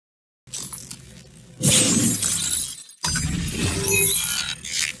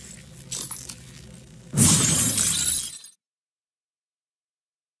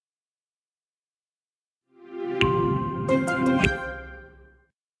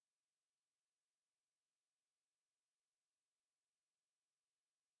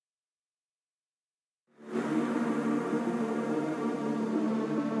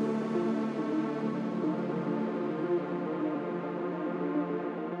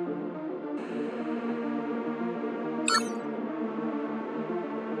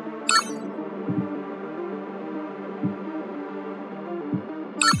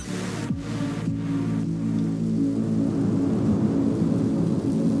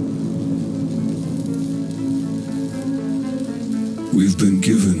We've been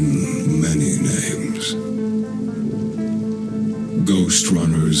given many names.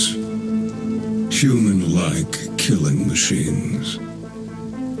 Ghostrunners, human-like killing machines.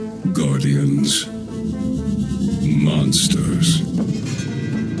 Guardians, monsters,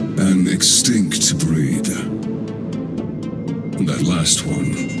 an extinct breed. That last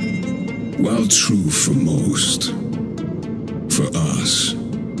one, while true for most, for us,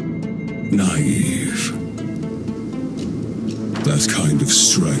 naive. That kind of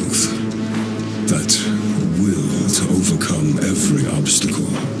strength, that will to overcome every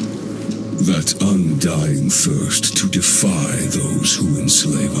obstacle, that undying thirst to defy those who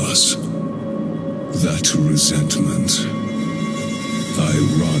enslave us, that resentment,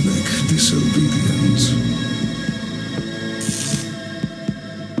 ironic disobedience.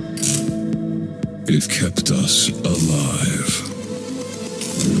 It kept us alive,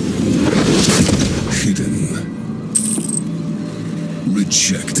 hidden,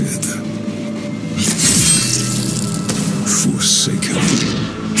 rejected, forsaken.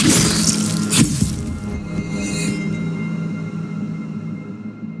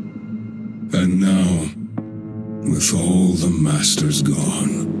 And now, with all the masters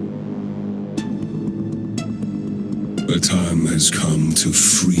gone, the time has come to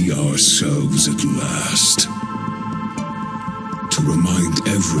free ourselves at last. To remind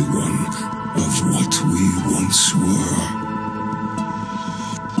everyone of what we once were.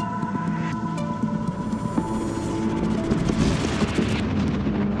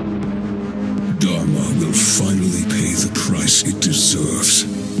 Dharma will finally pay the price it deserves.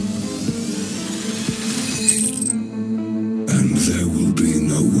 And there will be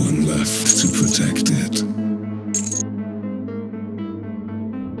no one left to protect it.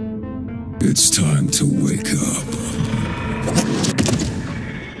 It's time to wake up.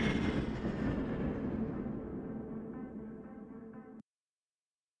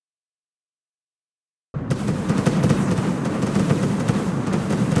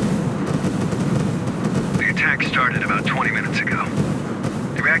 The attack started about 20 minutes ago.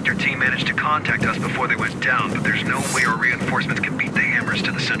 The reactor team managed to contact us before they went down, but there's no way our reinforcements can beat the hammers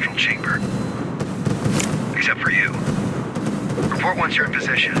to the central chamber. Except for you. Report once you're in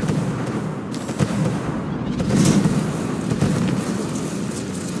position.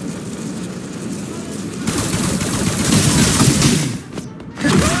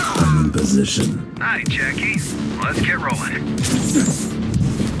 Position. Hi, Jackie. Let's get rolling.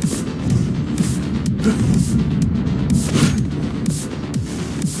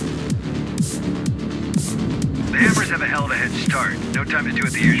 The hammers have a hell of a head start. No time to do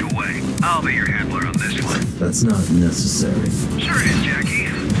it the usual way. I'll be your handler on this one. That's not necessary. Sure it is, Jackie.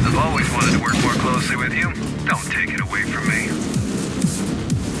 I've always wanted to work more closely with you. Don't take it away from me.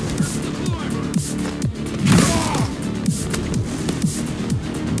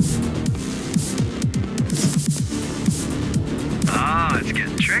 It's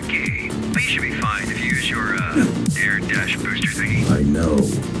getting tricky. But you should be fine if you use your, air dash booster thingy. I know.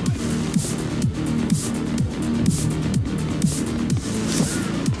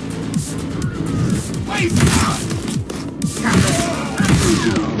 Wait!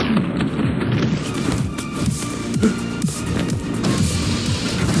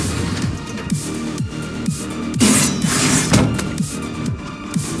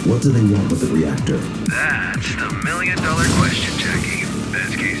 What do they want with the reactor? That's the million-dollar question, Jackie.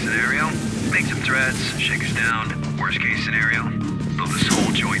 Best case scenario, make some threats, shake us down. Worst case scenario, blow this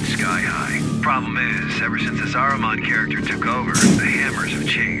whole joint sky high. Problem is, ever since this Ahriman character took over, the hammers have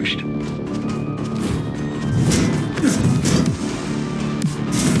changed.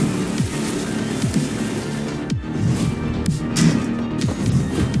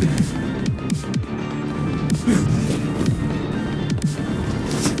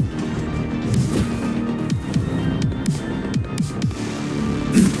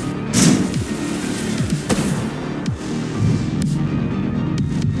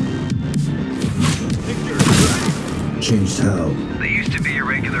 Changed how? They used to be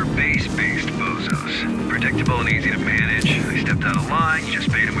irregular base-based bozos. Predictable and easy to manage. They stepped out of line, you just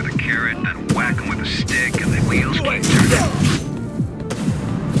bait them with a carrot, then whack them with a stick, and the wheels keep turning.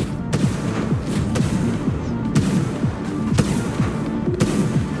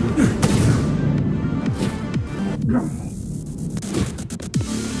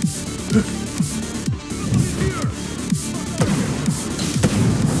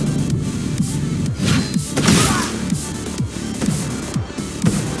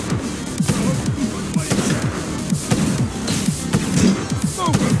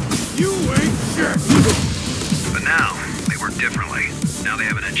 But now, they work differently. Now they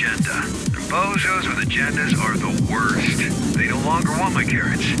have an agenda. They're Bozos with agendas are the worst. They no longer want my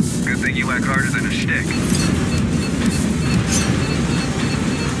carrots. Good thing you whack harder than a stick.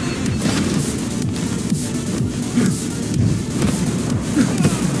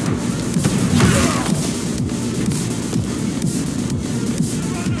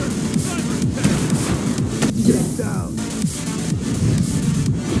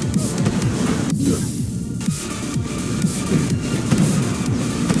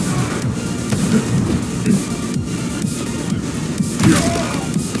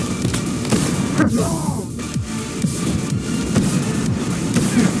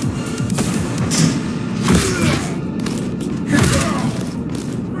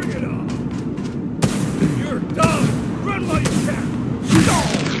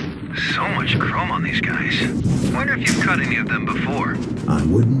 So much chrome on these guys. Wonder if you've cut any of them before. I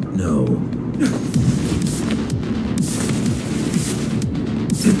wouldn't know.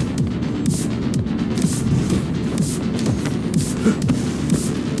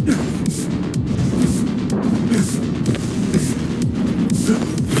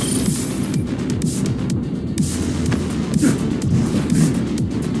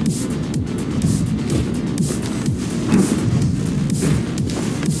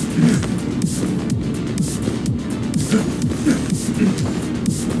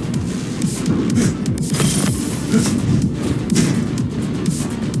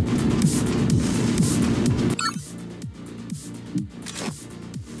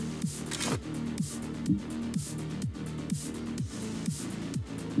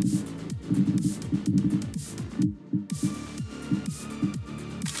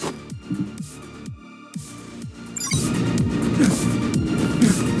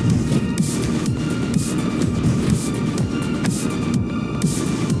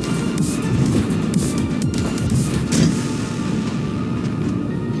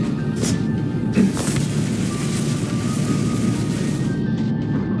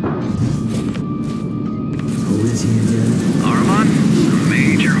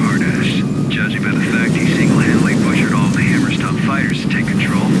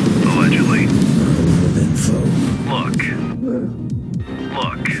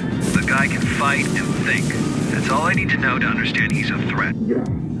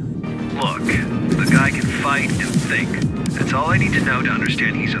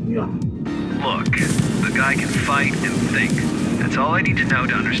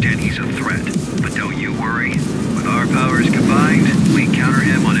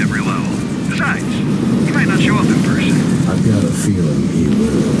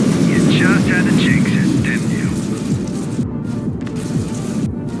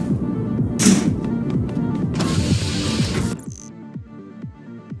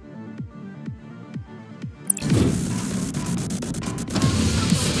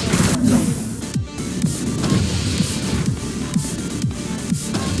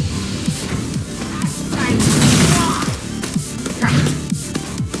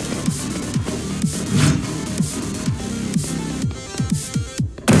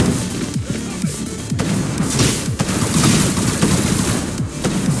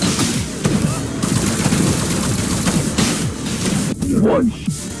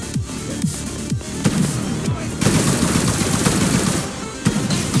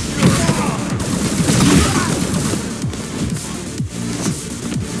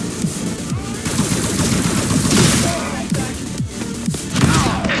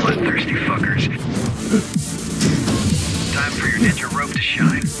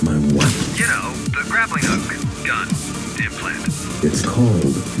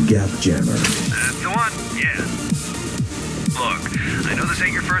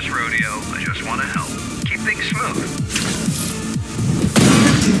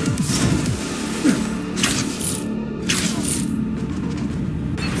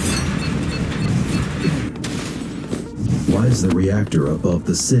 The reactor above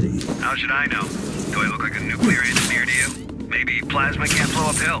the city. How should I know? Do I look like a nuclear engineer to you? Maybe plasma can't blow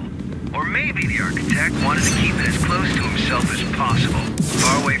uphill. Or maybe the architect wanted to keep it as close to himself as possible.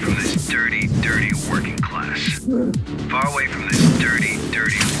 Far away from this dirty, dirty working class. Far away from this dirty,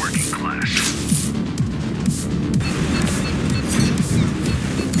 dirty working class.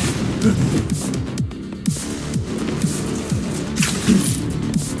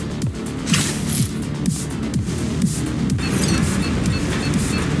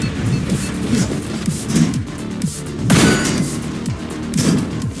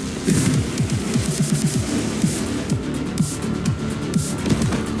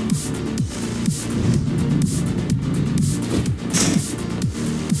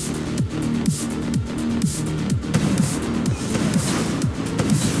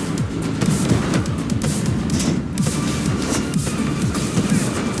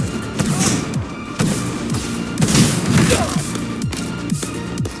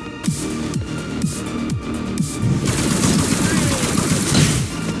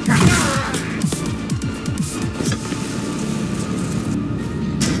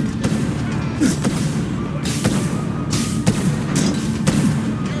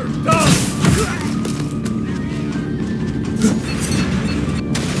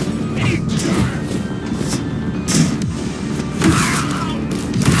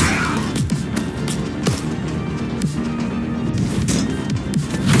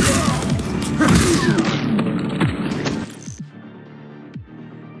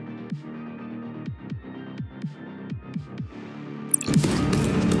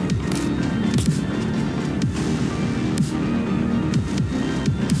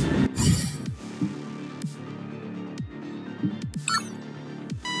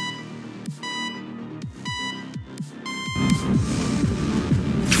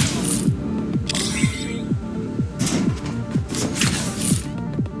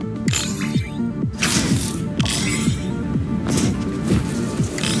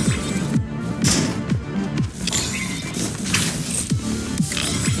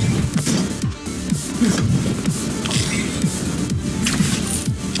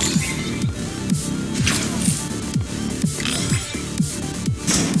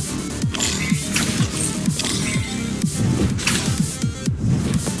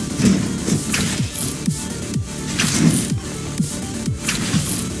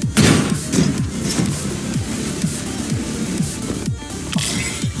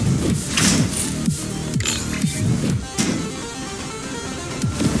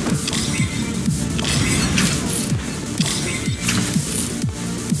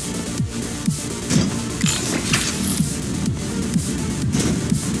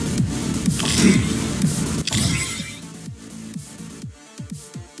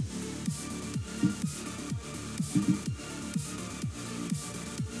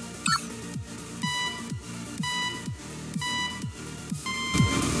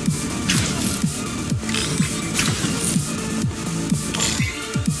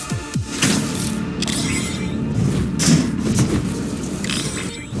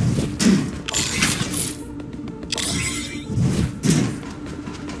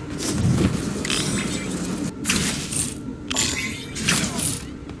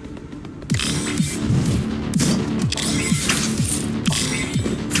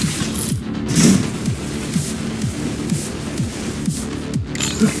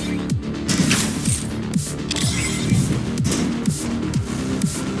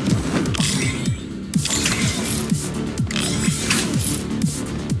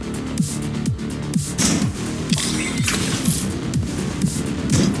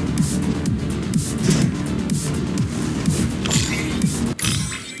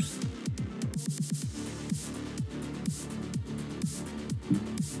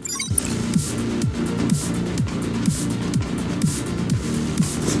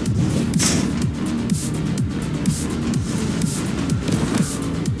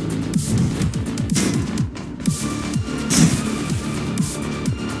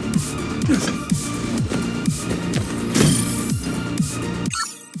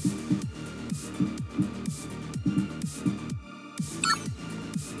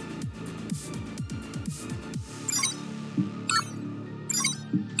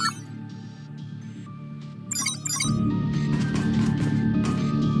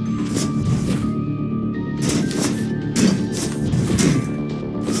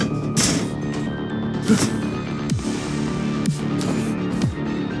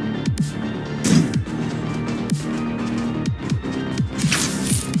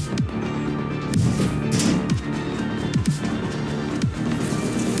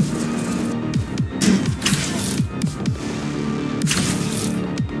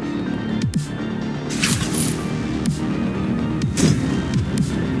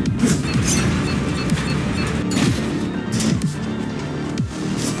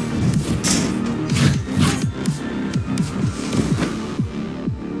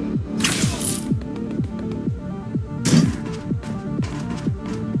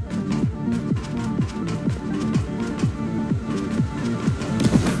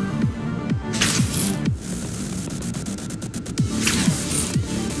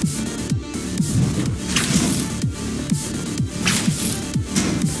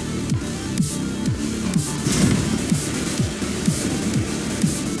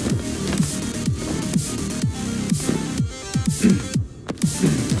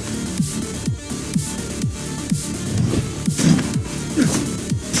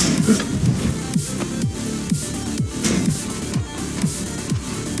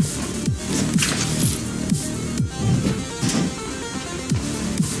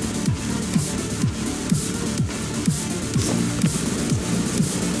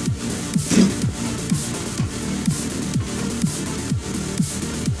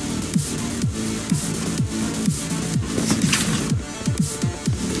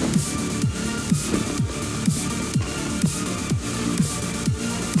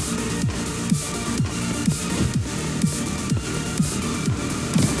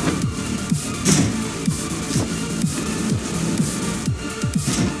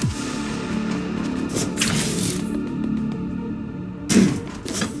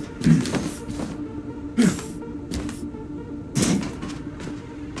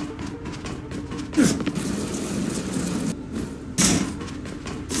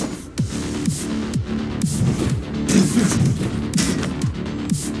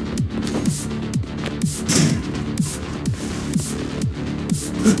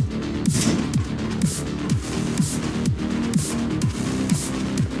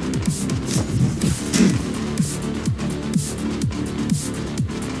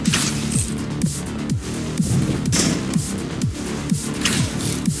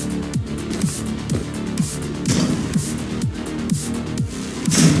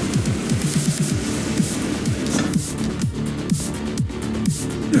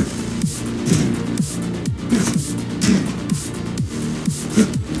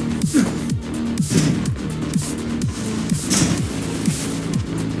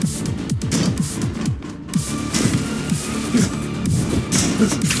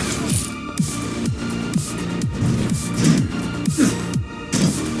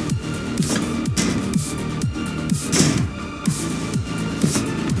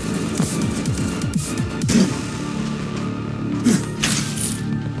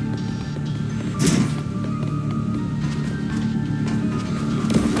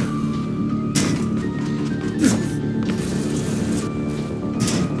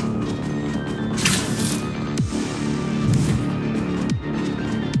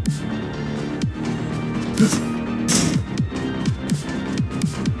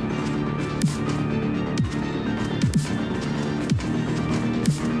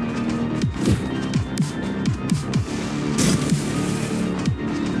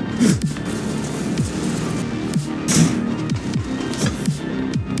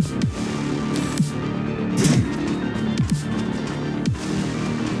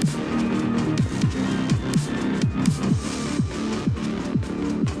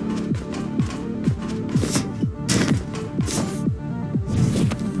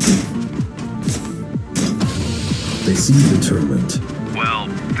 They seem determined. Well,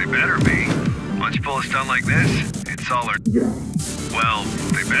 they better be. Once you pull a stunt like this, it's all or... Well,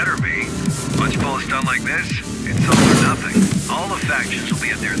 they better be. Once you pull a stunt like this, it's all or nothing. All the factions will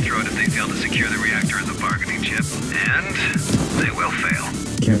be at their throat if they fail to secure the reactor as a bargaining chip. And they will fail.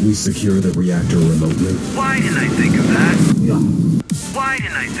 Can't we secure the reactor remotely? Why didn't I think of that? Why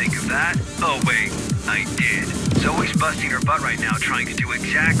didn't I think of that? Oh wait, I did. Zoe's busting her butt right now trying to do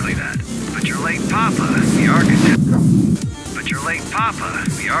exactly that. But your late papa, the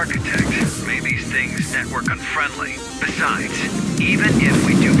architect... made these things network unfriendly. Besides, even if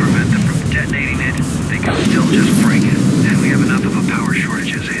we do prevent them from detonating it, they can still just break it. And we have enough of a power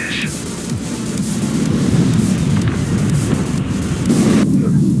shortage as is.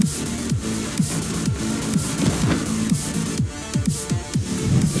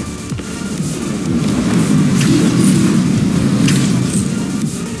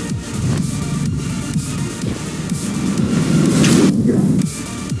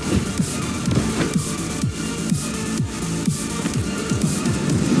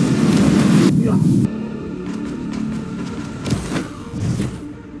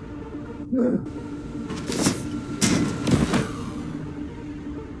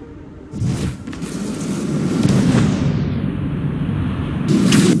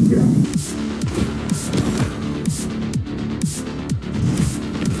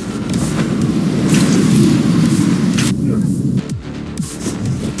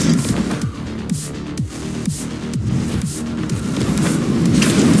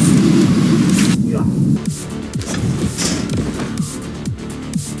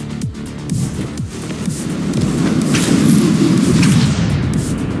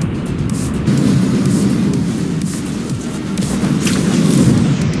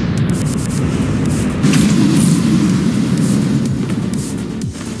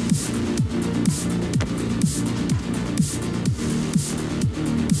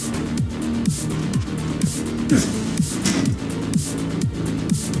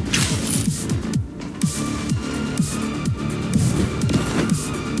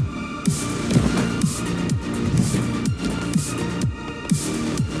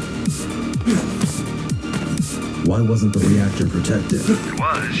 Why wasn't the reactor protected? It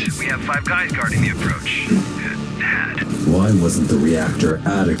was. We have 5 guys guarding the approach. It had. Why wasn't the reactor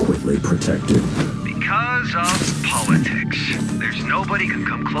adequately protected? Because of politics. There's nobody can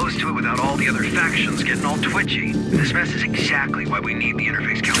come close to it without all the other factions getting all twitchy. This mess is exactly why we need the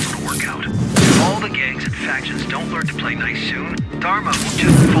Interface Council to work out. If all the gangs and factions don't learn to play nice soon, Dharma will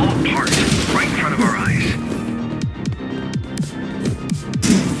just fall apart right in front of our eyes.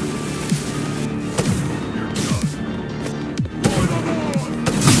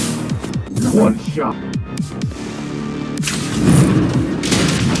 One shot.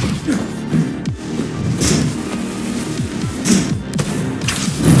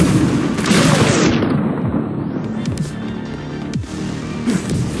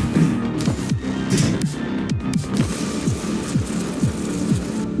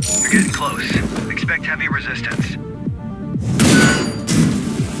 You're getting close. Expect heavy resistance.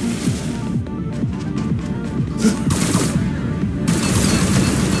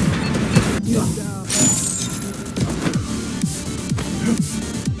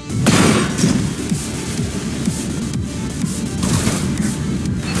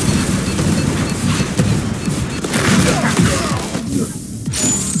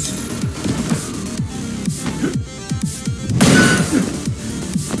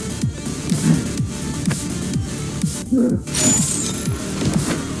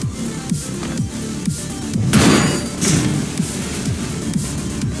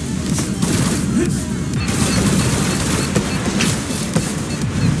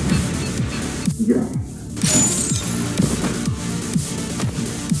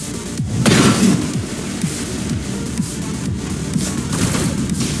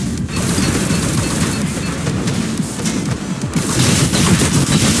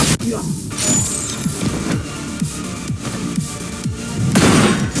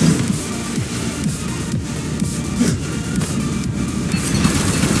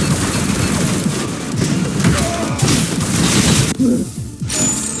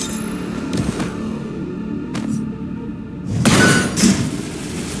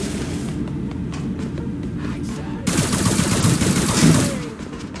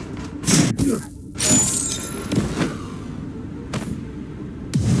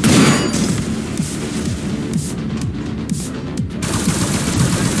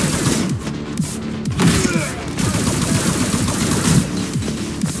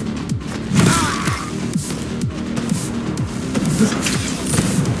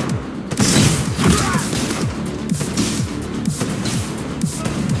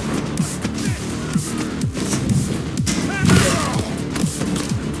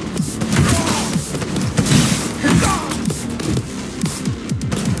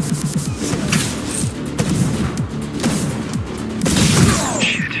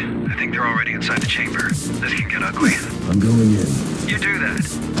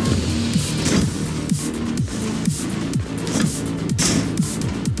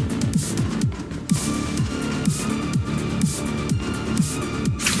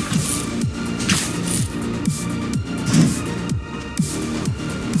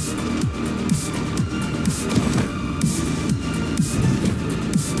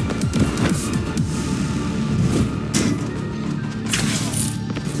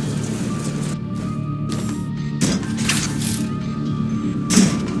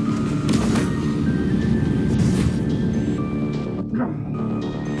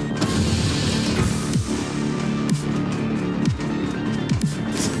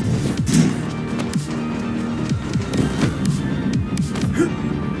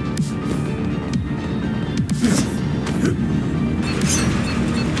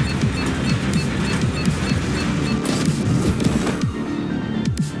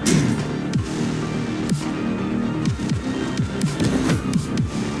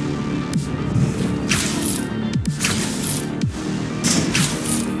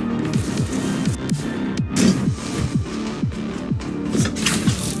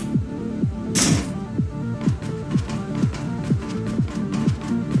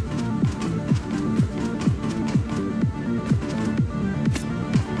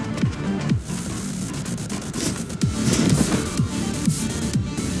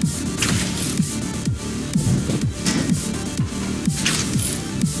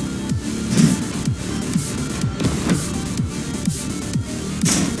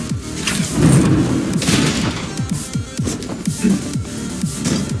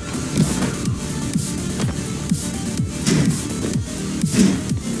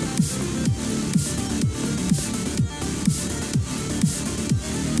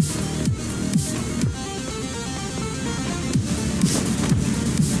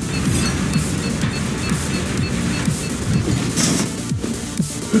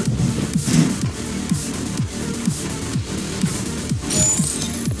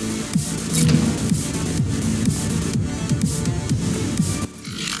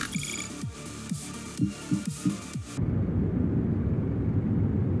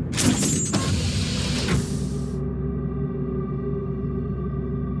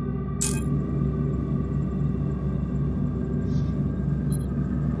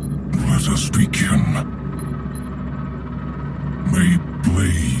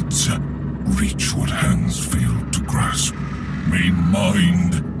 words reach what hands fail to grasp. May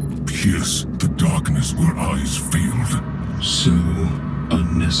mind pierce the darkness where eyes failed. So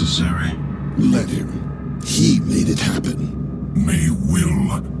unnecessary. Let him. He made it happen. May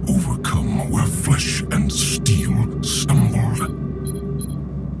will overcome where flesh and steel stumbled.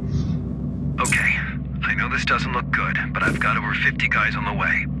 Okay, I know this doesn't look good, but I've got over 50 guys on the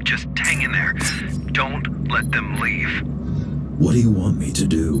way. Just hang in there. Don't let them leave. What do you want me to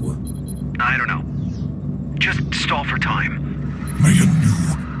do? I don't know. Just stall for time. May a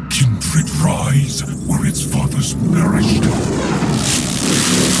new kindred rise where its fathers perished.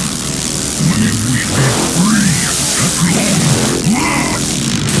 May we be free at long last!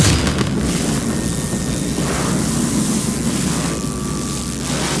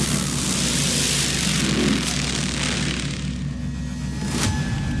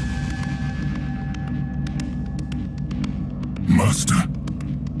 Master,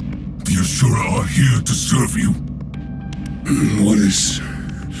 the Ashura are here to serve you. What is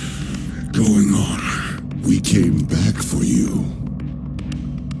going on? We came back for you.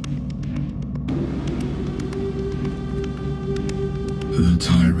 The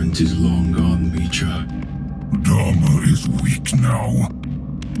tyrant is long gone, Micha. Dharma is weak now.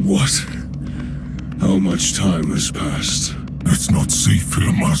 What? How much time has passed? It's not safe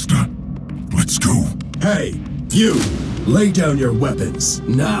here, Master. Let's go. Hey, you! Lay down your weapons,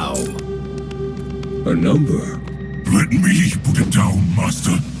 now! A number? Let me put it down,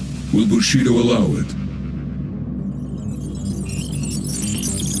 Master. Will Bushido allow it?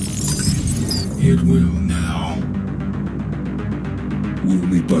 It will now. We'll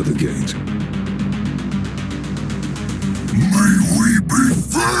meet by the gate. May we be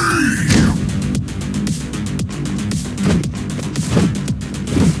free!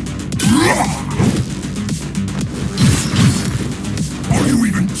 Are you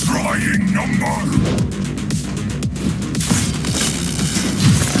even trying, number?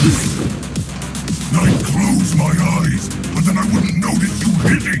 I'd close my eyes, but then I wouldn't notice you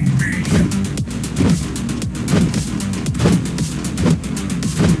hitting me.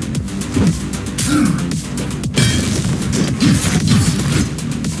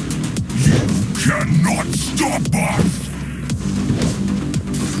 You cannot stop us!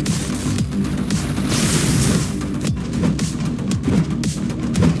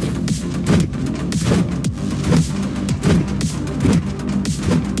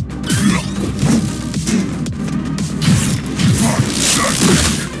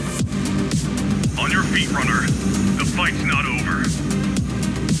 On your feet, runner. The fight's not over.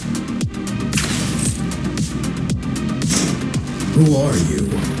 Who are you?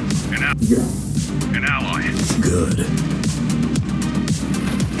 An ally. Good.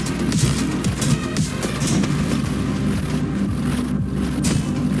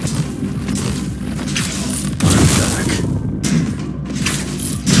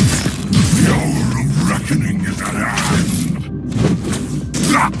 The hour of reckoning is at hand!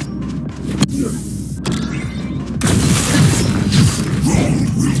 All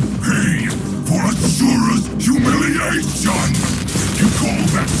will pay for Asura's humiliation! You call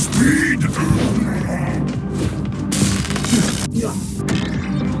that speed? You're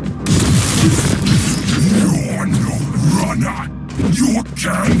no runner! You're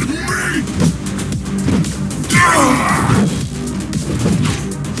canned meat!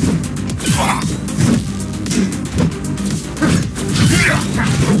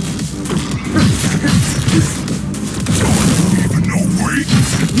 Don't even know weight!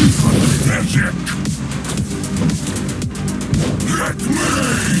 Pathetic! Let me!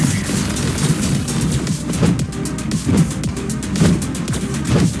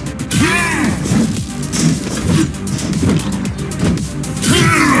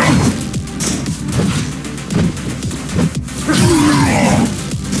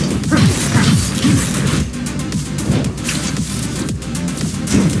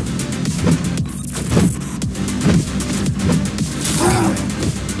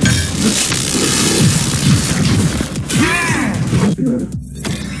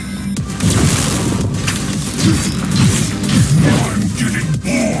 I'm getting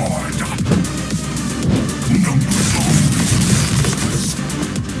bored! Numbers always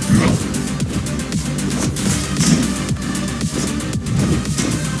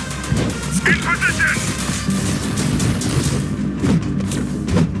in position!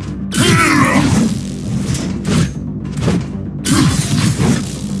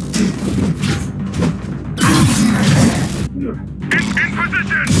 In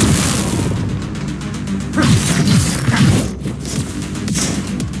position!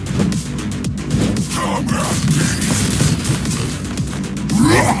 Come at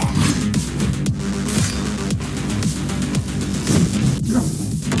me!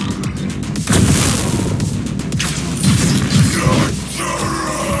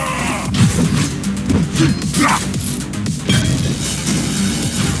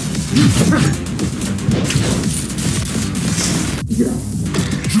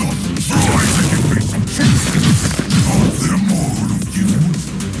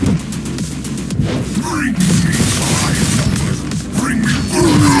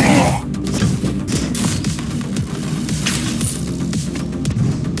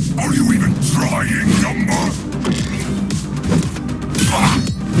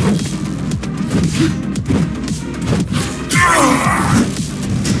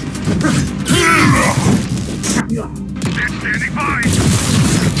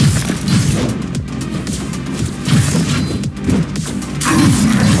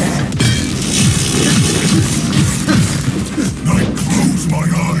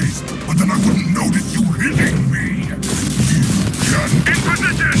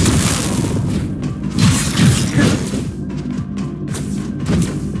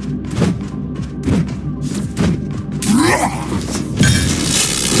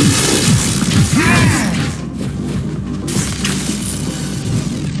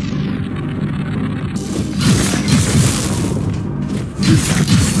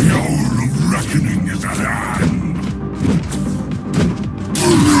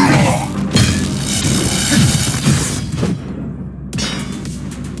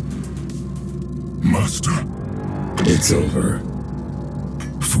 It's over.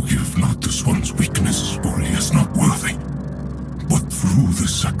 Forgive not this one's weakness, for he is not worthy. But through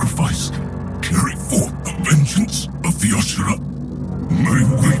this sacrifice, carry forth the vengeance of the Ashura. May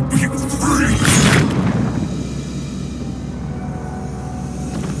we be free!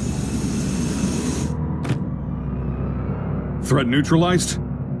 Threat neutralized?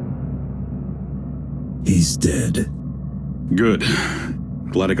 He's dead. Good.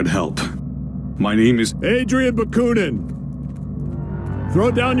 Glad I could help. My name is Adrian Bakunin!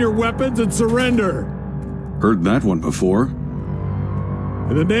 Throw down your weapons and surrender! Heard that one before.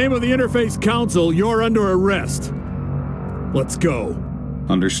 In the name of the Interface Council, you're under arrest. Let's go.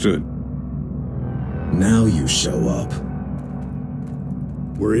 Understood. Now you show up.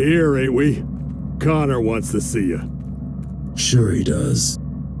 We're here, ain't we? Connor wants to see you. Sure he does.